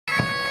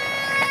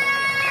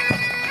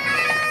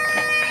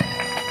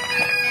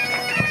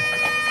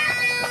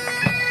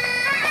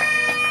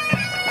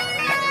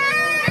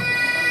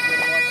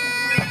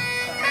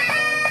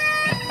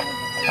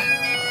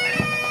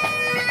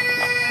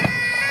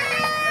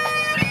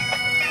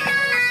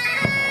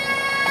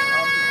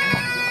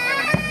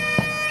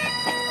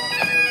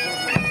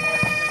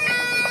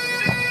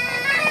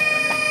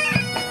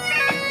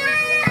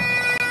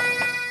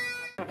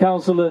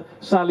Councillor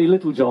Sally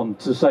Littlejohn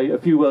to say a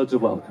few words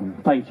of welcome.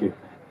 Thank you.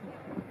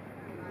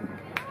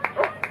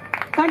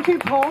 Thank you,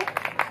 Paul.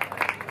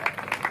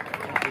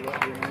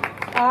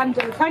 And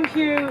thank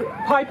you,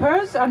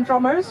 pipers and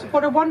drummers.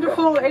 What a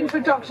wonderful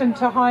introduction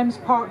to Highams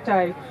Park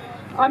Day.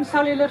 I'm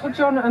Sally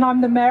Littlejohn and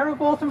I'm the Mayor of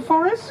Waltham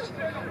Forest.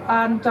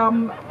 And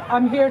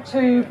I'm here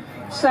to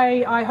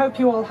say I hope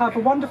you all have a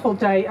wonderful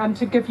day and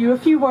to give you a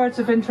few words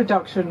of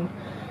introduction.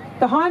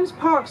 The Highams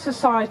Park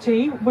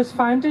Society was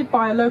founded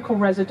by a local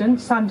resident,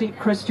 Sandeep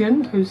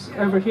Christian, who's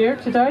over here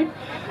today,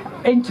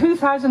 in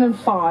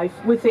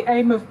 2005 with the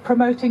aim of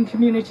promoting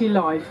community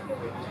life.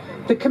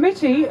 The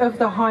committee of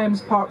the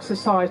Highams Park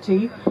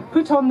Society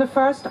put on the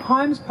first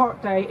Highams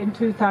Park Day in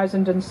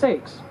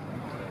 2006.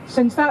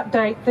 Since that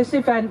date, this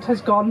event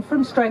has gone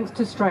from strength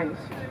to strength.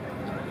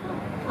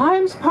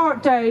 Highams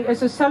Park Day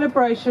is a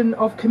celebration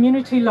of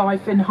community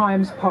life in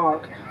Highams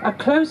Park, a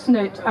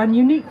close-knit and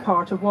unique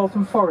part of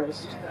Waltham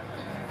Forest.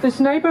 This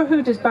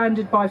neighbourhood is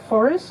bounded by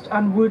forest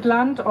and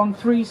woodland on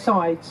 3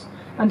 sides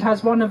and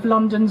has one of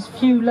London's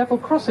few level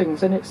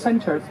crossings in its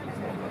centre.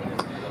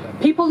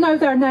 People know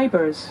their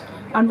neighbours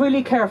and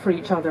really care for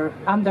each other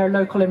and their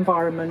local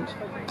environment.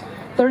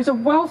 There is a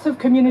wealth of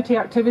community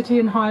activity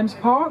in Highams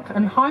Park,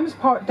 and Highams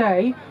Park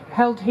Day,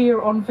 held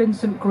here on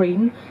Vincent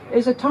Green,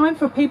 is a time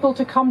for people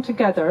to come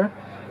together,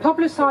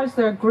 publicise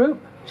their group,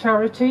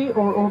 charity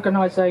or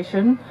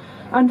organisation,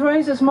 and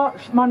raise as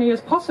much money as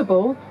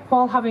possible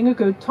while having a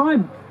good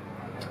time.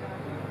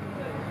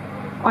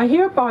 I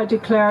hereby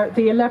declare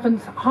the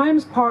 11th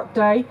Highams Park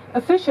Day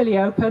officially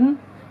open,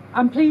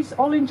 and please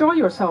all enjoy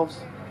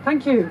yourselves.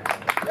 Thank you.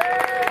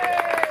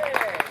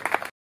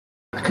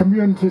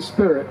 Community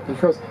spirit,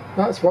 because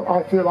that's what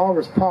I feel I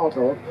was part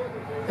of,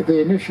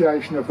 the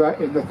initiation of that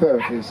in the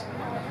 30s.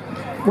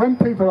 When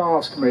people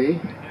ask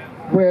me,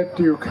 where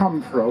do you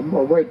come from,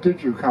 or where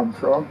did you come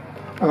from,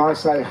 and I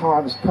say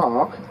Highams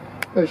Park,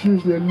 there's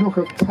usually a look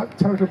of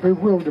total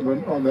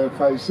bewilderment on their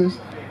faces,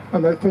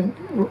 and they think,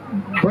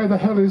 where the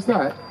hell is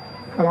that?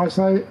 And I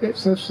say,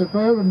 it's a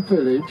suburban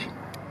village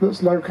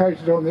that's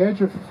located on the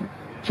edge of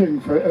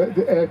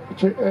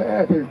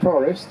Epping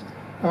Forest,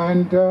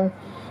 and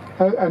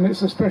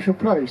it's a special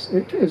place.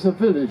 It is a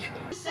village.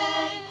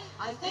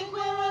 I think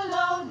we're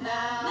alone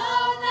now.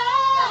 No, no.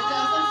 There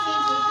doesn't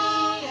seem to be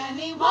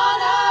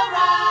anyone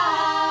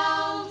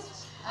around.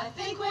 I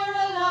think we're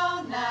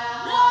alone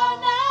now. No,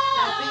 no.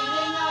 The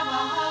beating of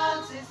our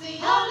hearts is the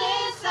only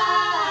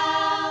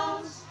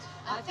sound.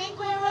 I think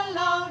we're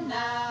alone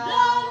now.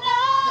 No, no.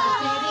 The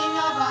beating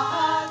of our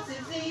hearts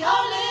is the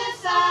only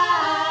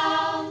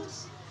sound.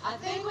 I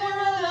think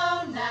we're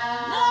alone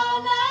now. No,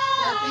 no.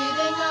 The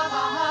beating of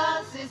our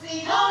hearts is the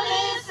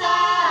only sound.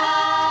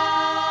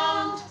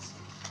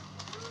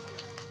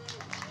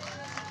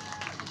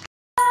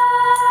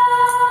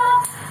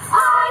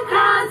 I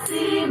can't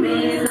see me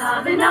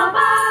loving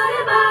nobody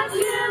but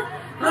you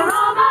for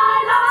all my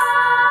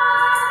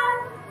life.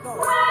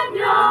 When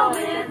you're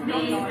with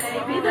me,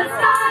 baby, the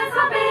skies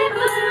will be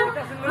blue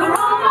for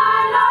all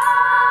my life.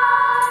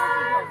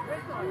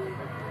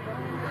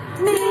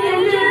 Me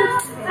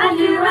and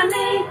you and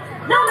me,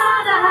 no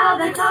matter how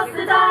they toss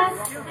the dice,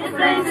 it's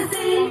plain to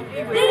see,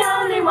 the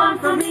only one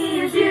for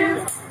me is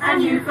you,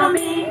 and you for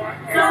me,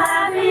 so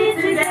happy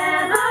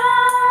together.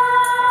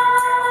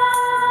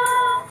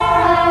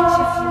 And if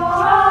you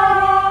try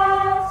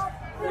it,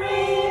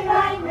 3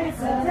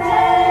 blankets a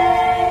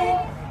day,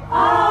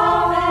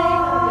 I'll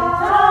make a good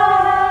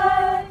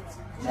diet.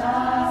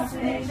 Just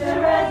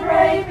picture a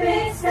great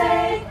big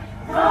steak,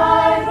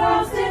 fried,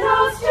 roasted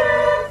or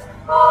stewed,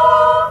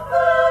 all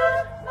food,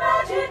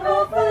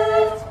 magical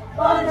food,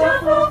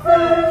 wonderful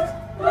food,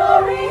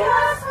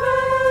 glorious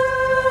food,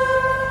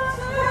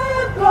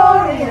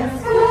 glorious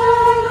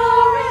food,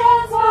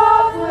 glorious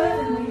what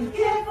wouldn't we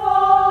give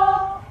for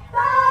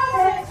that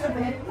extra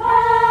bit,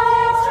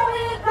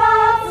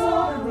 that's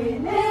all that we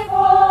live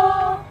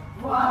for.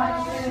 Why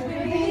should we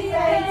be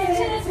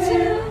fated to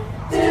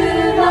do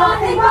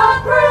nothing but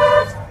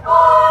brood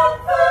on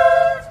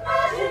food,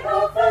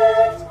 magical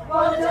food,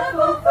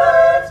 wonderful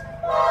food,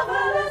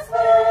 marvelous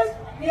food,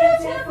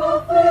 beautiful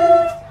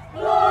food,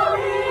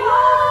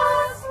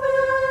 glorious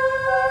food.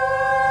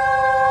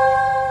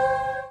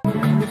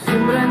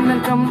 Siempre en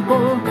el campo,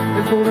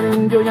 el pobre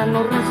indio ya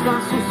no reza a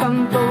su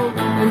santo,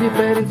 en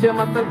diferencia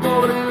mata al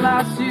pobre en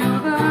la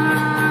ciudad.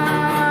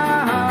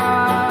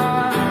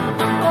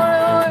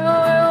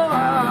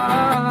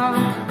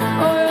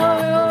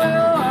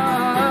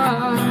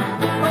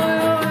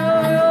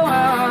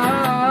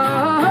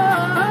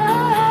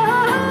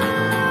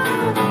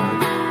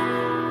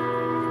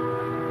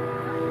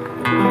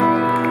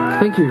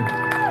 Thank you.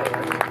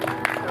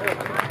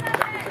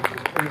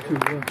 Thank you.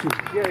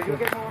 Yeah, you'll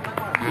get more on that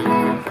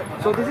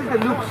one. So this is the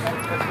loops.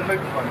 That's the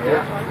loops one,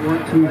 yeah?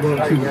 1, 2,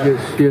 1, 2.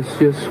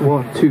 Yes.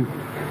 1, 2.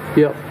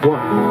 Yep,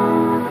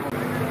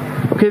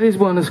 1. Okay, this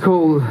one is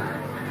called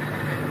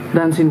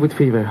Dancing with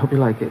Fever. Hope you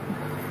like it.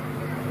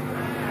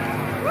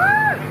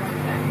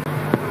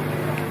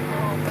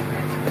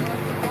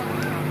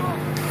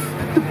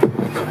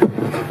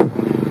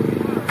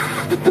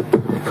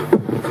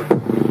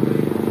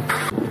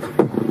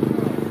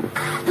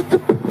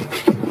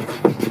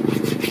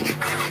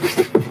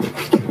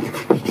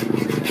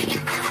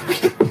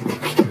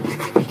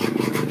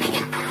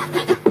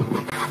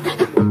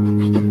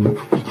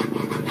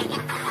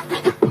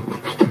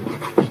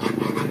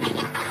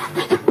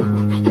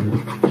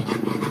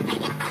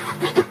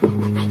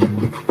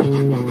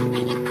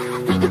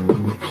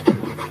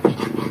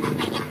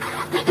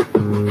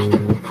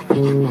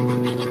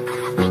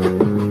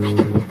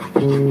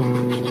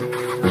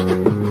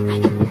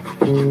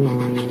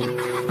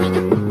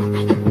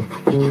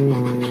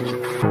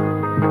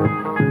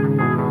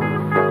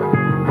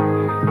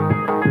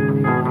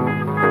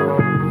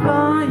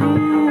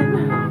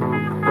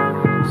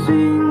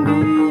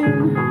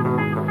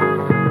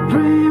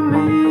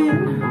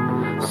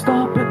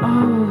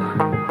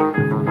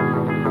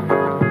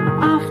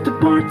 After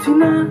party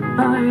night,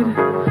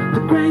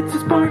 the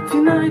greatest party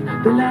night,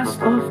 the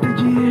last of the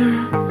year.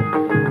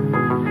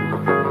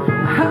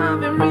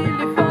 Having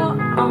really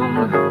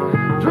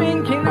fun,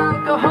 drinking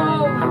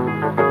alcohol,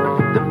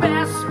 the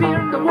best beer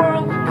in the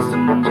world, 'cause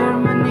I'm in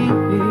Germany,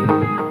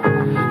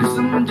 'cause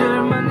I'm in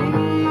Germany.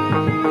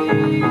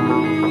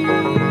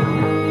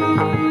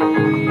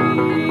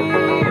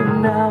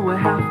 Now I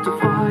have to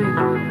fight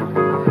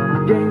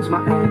against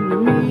my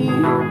enemy,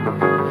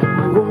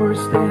 my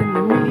worst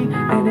enemy,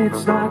 and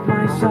it's not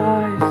my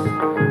size.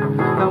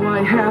 Now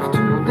I have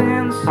to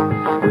dance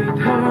with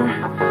her,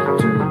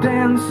 to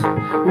dance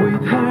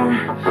with her.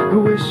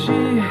 Who is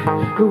she?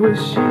 Who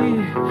is she?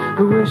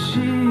 Who is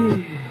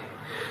she?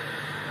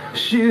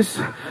 She's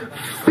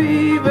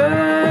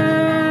fever.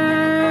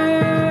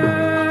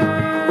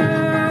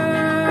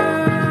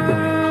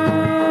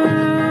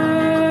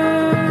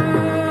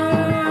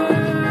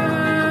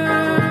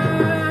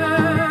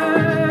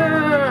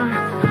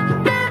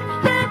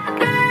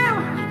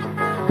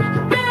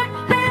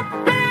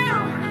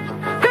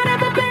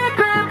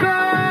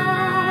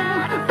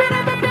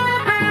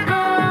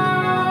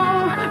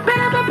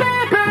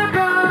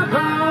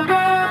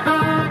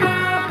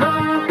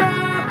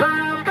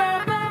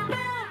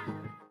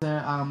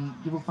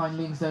 You will find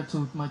links there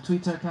to my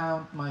Twitter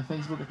account, my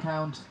Facebook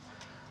account.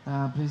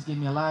 Please give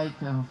me a like,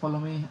 follow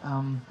me.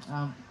 I'm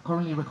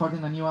currently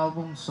recording a new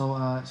album, so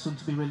soon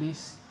to be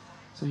released,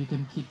 so you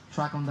can keep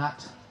track on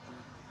that.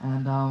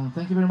 And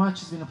thank you very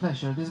much, it's been a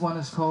pleasure. This one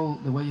is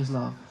called The Way Is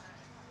Love.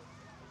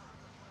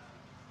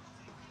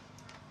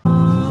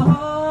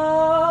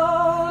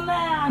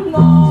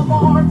 No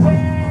more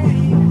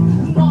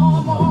pain,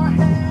 no more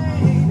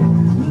hate,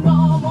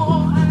 no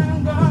more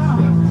anger,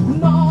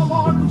 no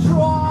more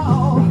control.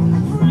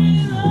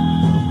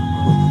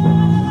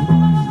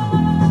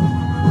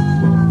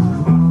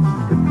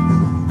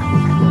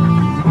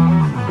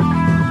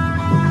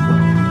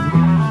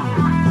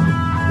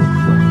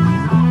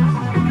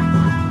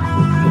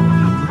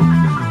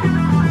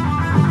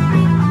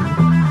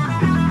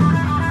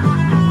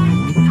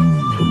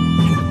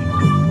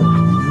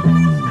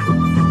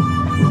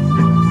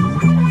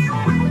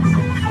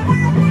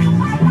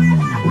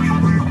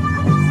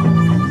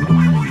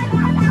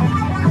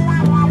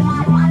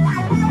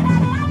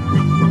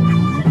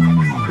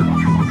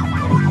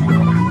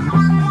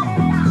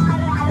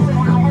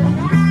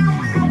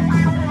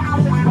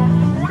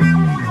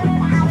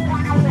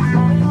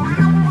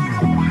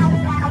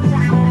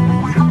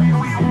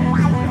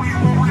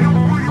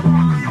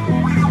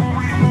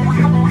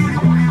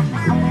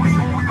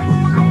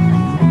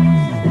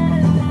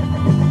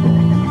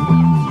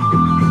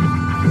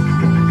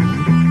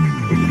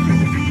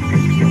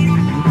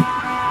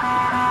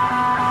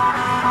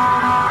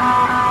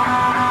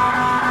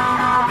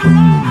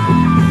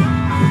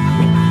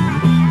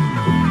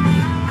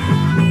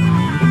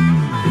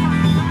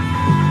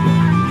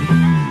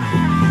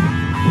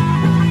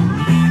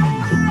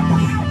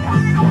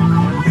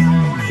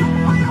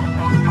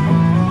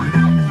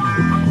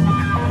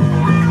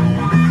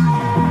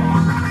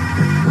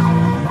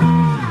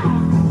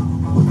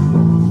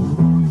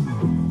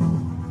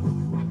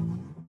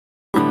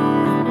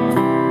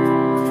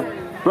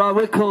 Right,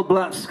 we're called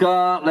Black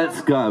Scar,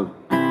 let's go.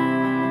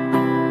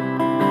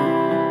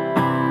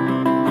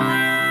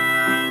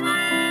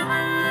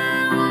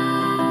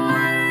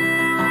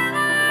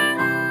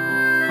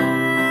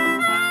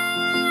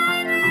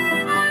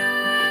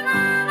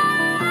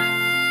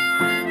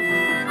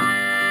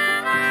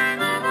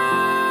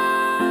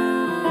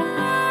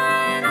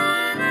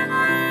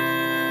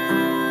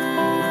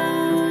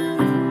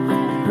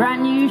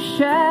 Brand new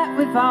shirt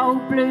with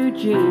old blue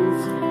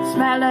jeans,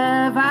 smell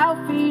of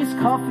Alfie's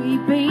coffee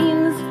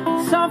beans,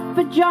 soft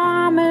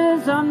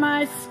pajamas on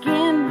my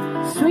skin,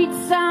 sweet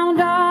sound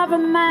of a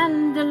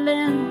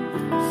mandolin,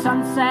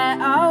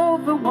 sunset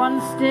over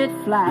Wanstead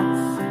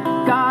Flats,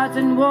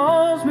 garden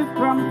walls with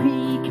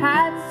grumpy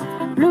cats,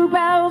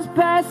 bluebells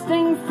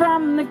bursting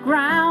from the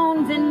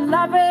ground, in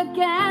love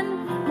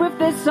again with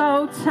this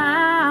old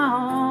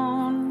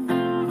town.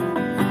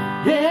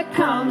 Here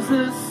comes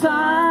the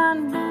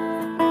sun.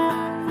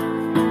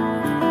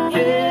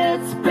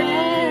 It's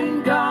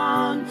been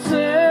gone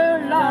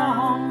too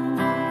long.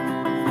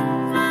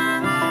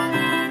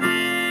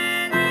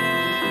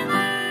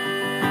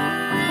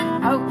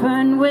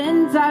 Open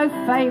window,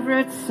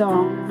 favourite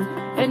song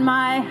in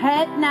my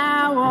head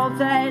now all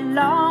day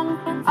long.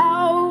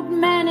 Old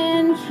men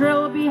in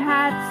trilby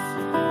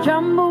hats,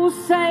 jumble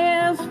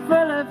sails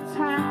full of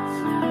tats,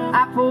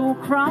 apple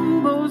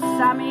crumbles,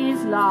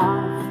 Sammy's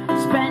laugh,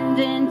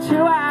 spending 2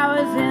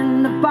 hours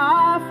in the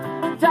bath,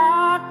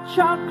 dark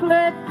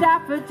chocolate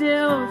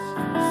daffodils,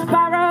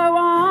 sparrow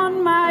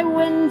on my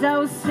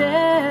windowsill.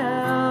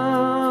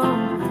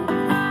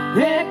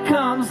 Here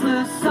comes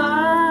the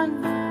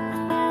sun.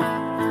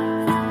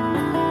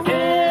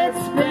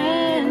 It's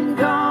been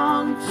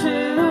gone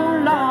too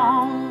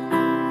long.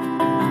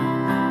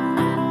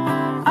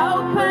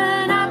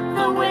 Open up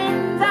the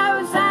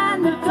windows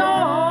and the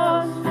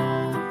doors.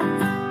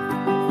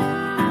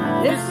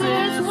 This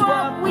is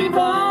what we've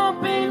all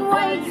been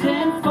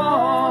waiting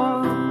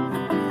for.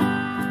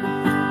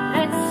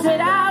 Let's sit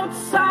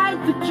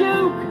outside the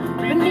Duke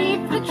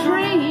beneath the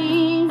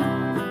tree.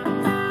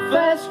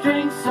 First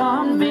drinks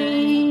on me.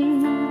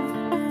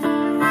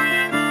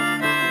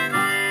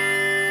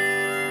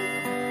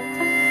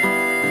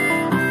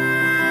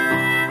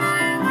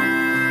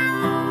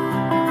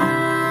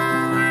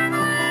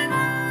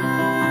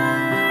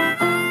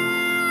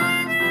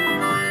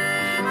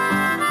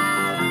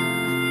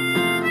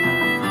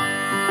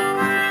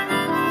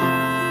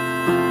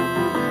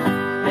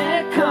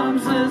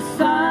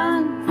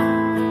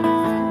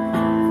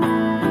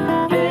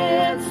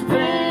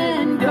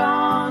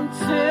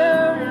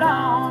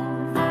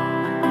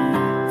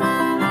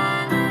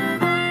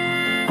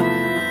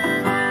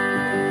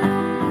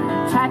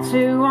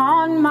 Tattoo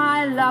on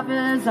my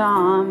lover's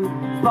arm,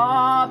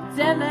 Bob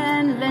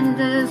Dylan,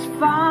 Linda's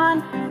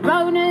farm,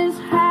 Rona's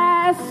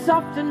hair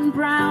soft and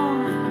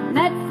brown,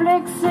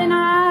 Netflix in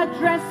our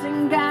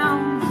dressing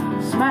gowns,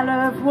 smell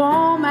of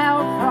warm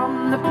ale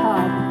from the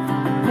pub,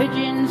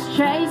 pigeons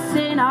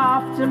chasing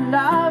after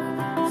love,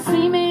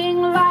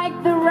 seeming like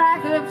the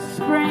rag of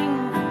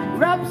spring,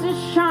 rubs a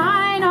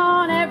shine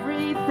on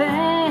everything.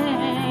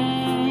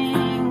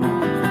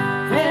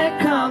 Here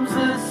comes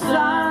the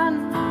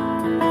sun.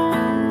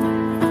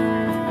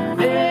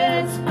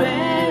 It's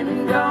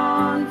been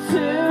gone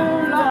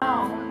too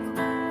long.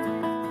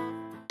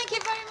 Thank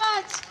you very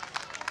much.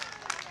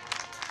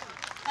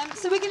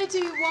 So we're going to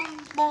do one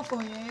more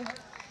for you,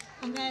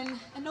 and then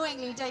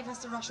annoyingly Dave has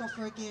to rush off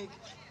for a gig,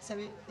 so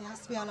it has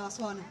to be our last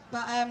one.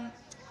 But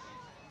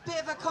bit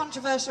of a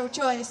controversial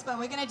choice, but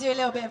we're going to do a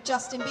little bit of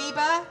Justin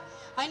Bieber.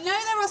 I know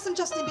there are some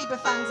Justin Bieber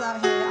fans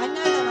out here. I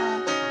know there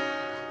are.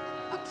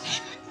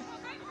 Okay.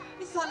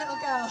 This is our little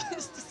girl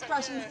who's just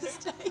crashing the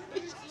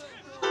stage.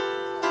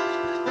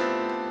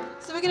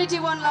 So we're going to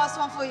do one last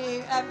one for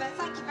you, but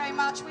thank you very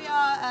much. We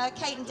are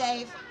Kate and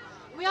Dave.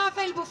 We are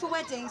available for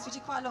weddings. We do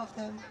quite a lot of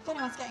them. If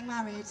anyone's getting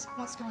married,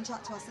 wants to come and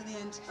chat to us at the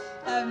end.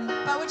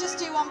 But we'll just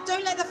do one.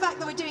 Don't let the fact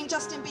that we're doing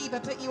Justin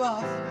Bieber put you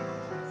off.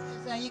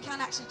 So you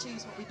can actually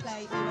choose what we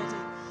play for your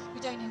wedding. We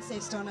don't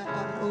insist on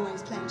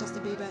always playing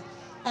Justin Bieber.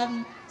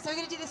 So we're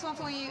going to do this one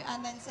for you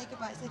and then say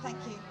goodbye. So thank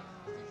you.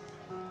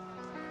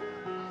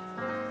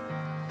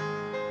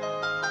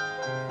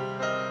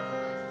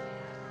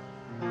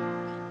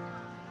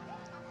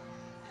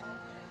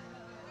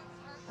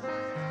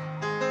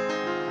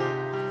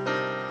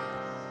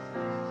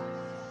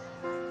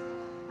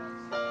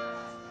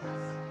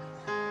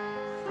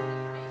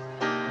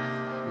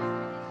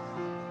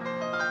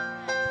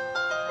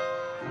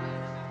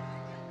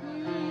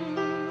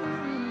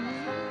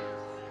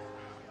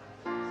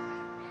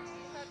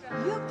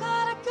 You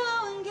gotta go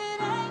and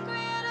get angry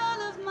at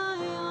all of my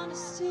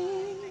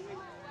honesty.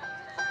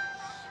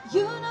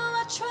 You know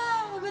I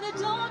try, but I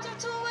don't do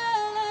too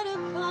well at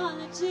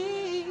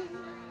apologies.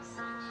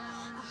 I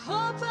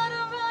hope I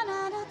don't run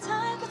out of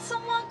time. Could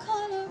someone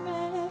call a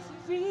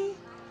referee?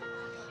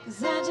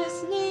 'Cause I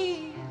just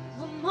need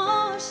one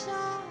more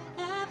shot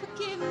at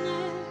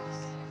forgiveness.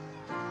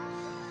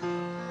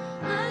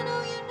 I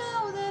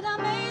know that I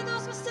made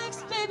those mistakes,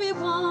 baby,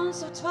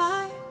 once or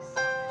twice.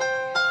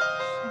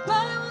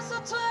 But once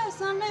or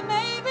twice, I mean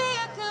maybe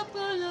a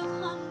couple of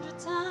 100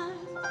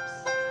 times.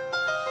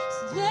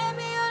 So let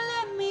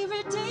me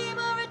redeem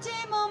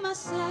on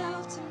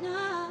myself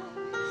tonight.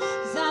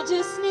 'Cause I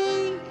just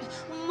need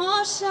one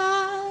more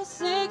shot,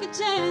 second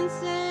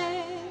chances.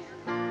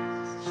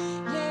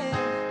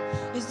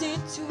 Yeah, is it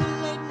too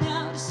late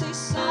now to say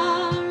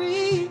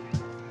sorry?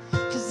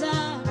 'Cause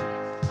I'm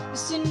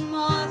missing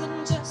more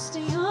than just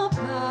your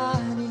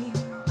body.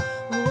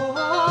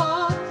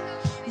 Oh,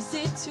 is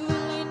it too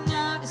late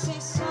now to say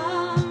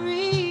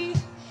sorry?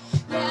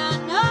 Yeah, I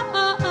know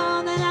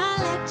that I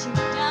let you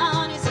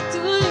down. Is it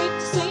too late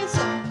to say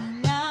sorry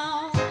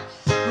now?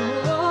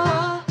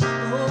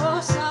 Oh,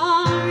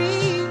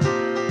 sorry.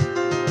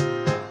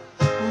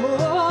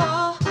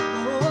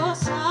 Oh,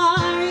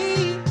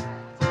 sorry.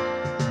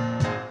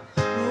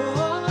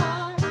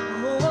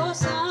 Oh,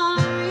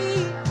 sorry.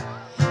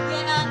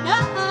 Yeah, I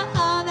know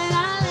that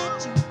I let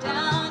you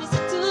down. Is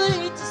it too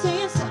late to say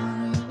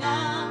sorry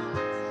now?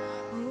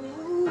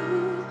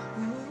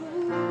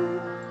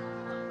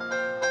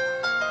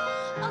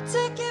 I'll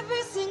take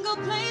every single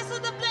place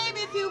of the blame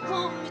if you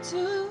want me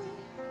to.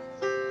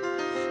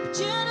 But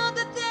you know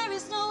that there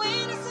is no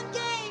innocent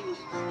game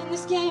in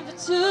this game for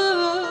two.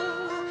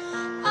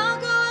 I'll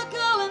go,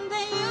 and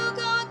then you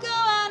go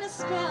out and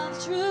spell the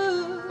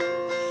truth.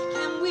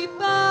 Can we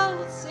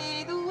both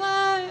say the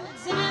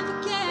words and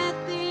forget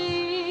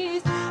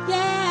this?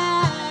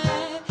 Yeah,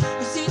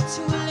 is it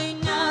too late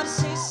now to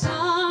say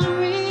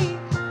sorry?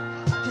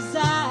 'Cause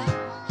I'm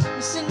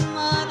missing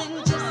more than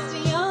just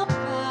your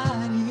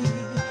body.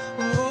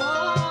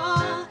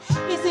 Oh,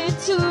 is it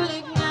too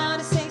late now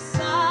to say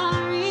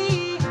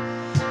sorry?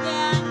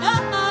 Yeah, I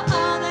know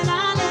that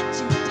I let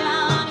you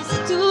down. Is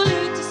it too late?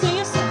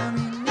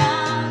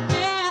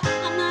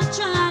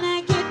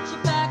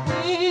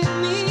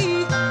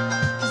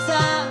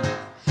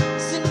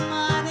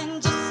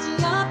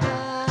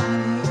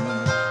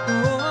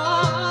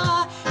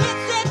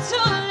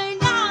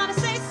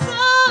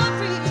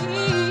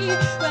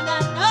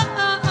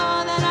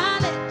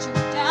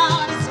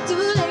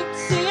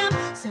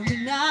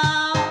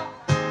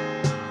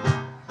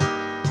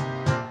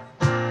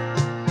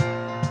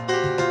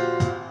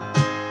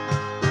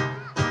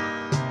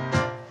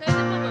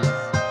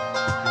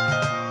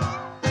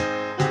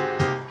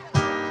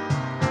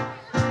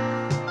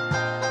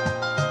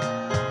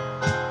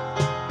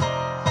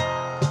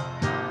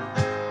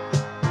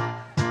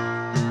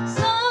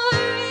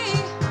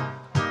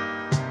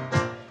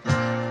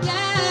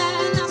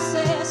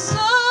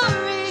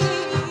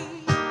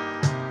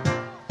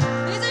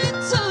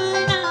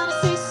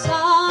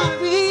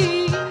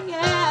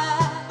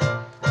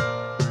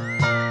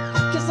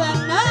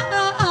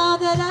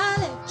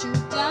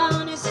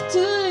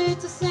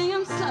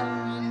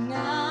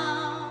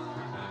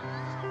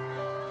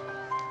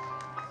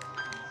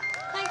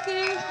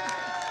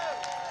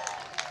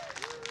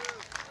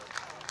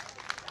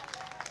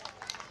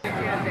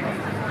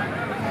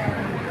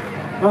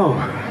 Oh,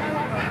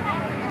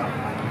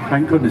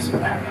 thank goodness for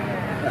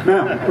that.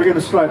 Now, we're going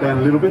to slow it down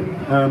a little bit.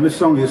 This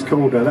song is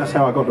called That's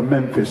How I Got to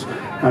Memphis.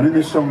 And in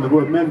this song, the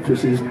word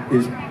Memphis is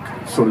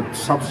sort of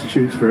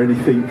substitutes for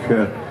anything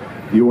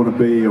you want to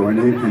be or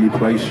any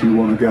place you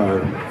want to go.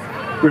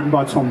 Written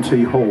by Tom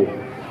T. Hall.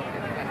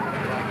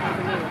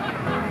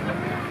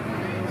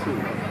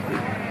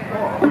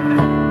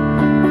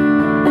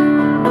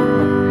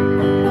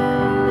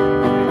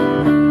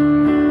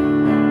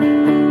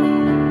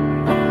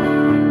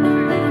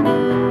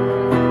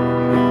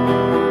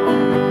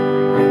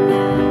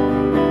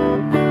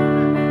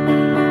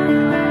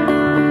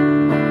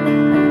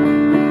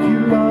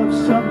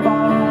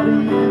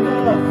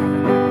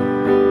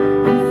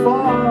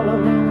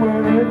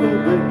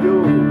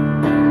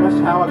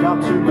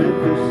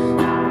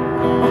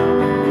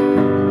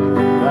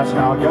 That's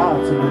how I got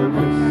to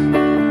Memphis.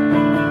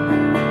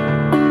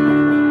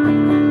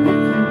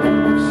 If you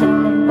love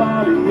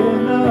somebody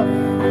enough,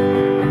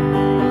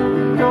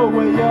 go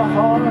where your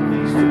heart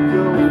needs to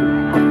go.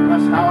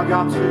 That's how I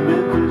got to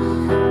Memphis.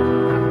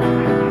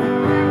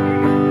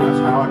 That's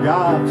how I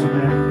got to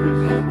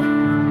Memphis.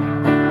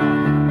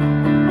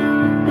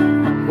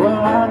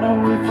 Well, I know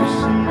if you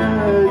see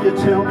her, you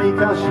tell me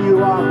 'cause you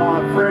are my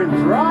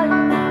friends, right?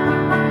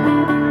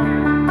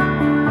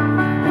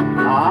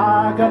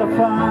 I gotta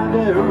find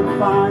her and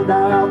find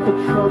out the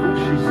trouble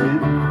she's in.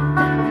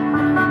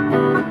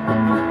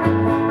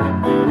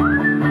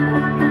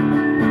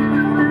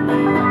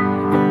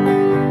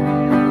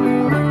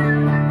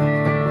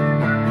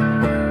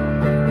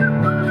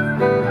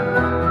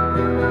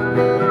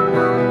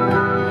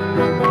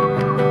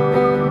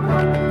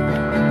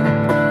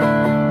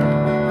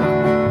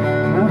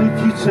 And if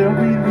you tell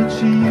me that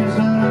she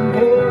isn't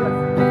here,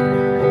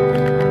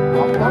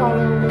 I'll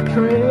follow the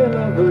trail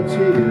of her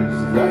tears.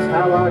 That's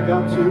how I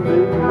got to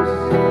Memphis.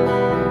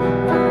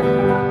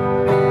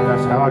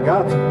 That's how I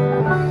got to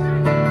Memphis.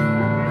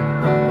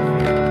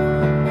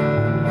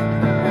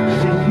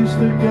 She used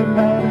to get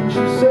mad and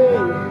she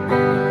said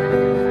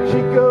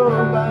she'd go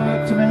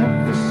back to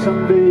Memphis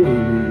someday.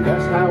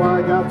 That's how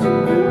I got to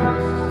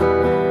Memphis.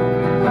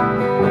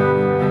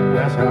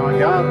 That's how I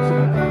got to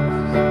Memphis.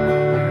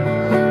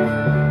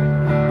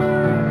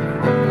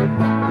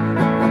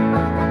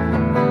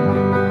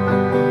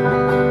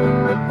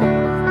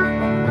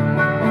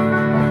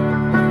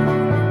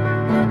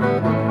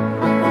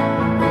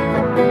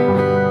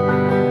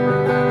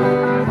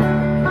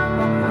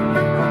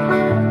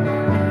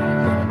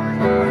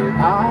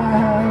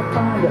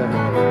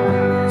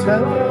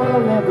 Tell her I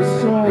love her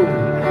so.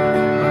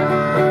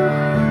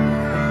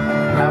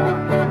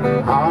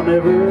 I'll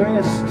never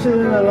rest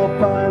till I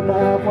find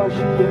out why she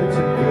had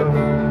to go.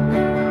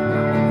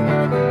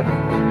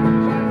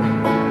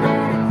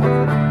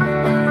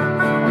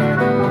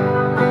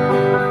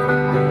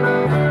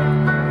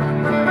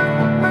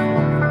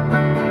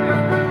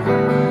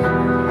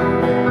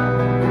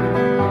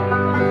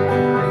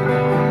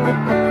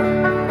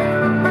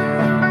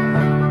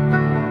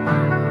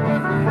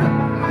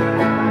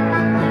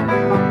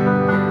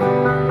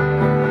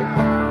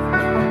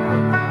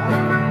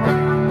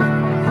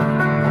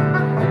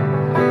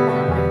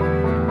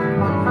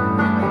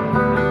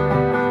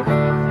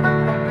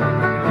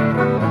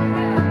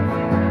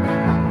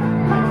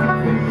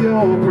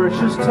 Your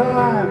precious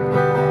time,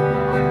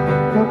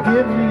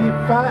 forgive me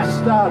if I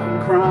start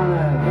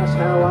crying. That's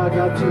how I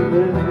got to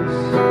Memphis.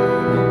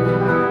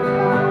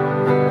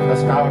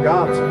 That's how I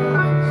got to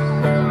Memphis.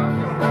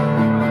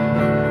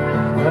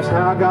 That's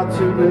how I got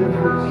to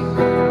Memphis.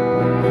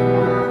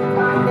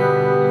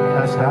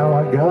 That's how I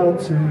got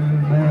to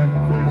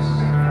Memphis.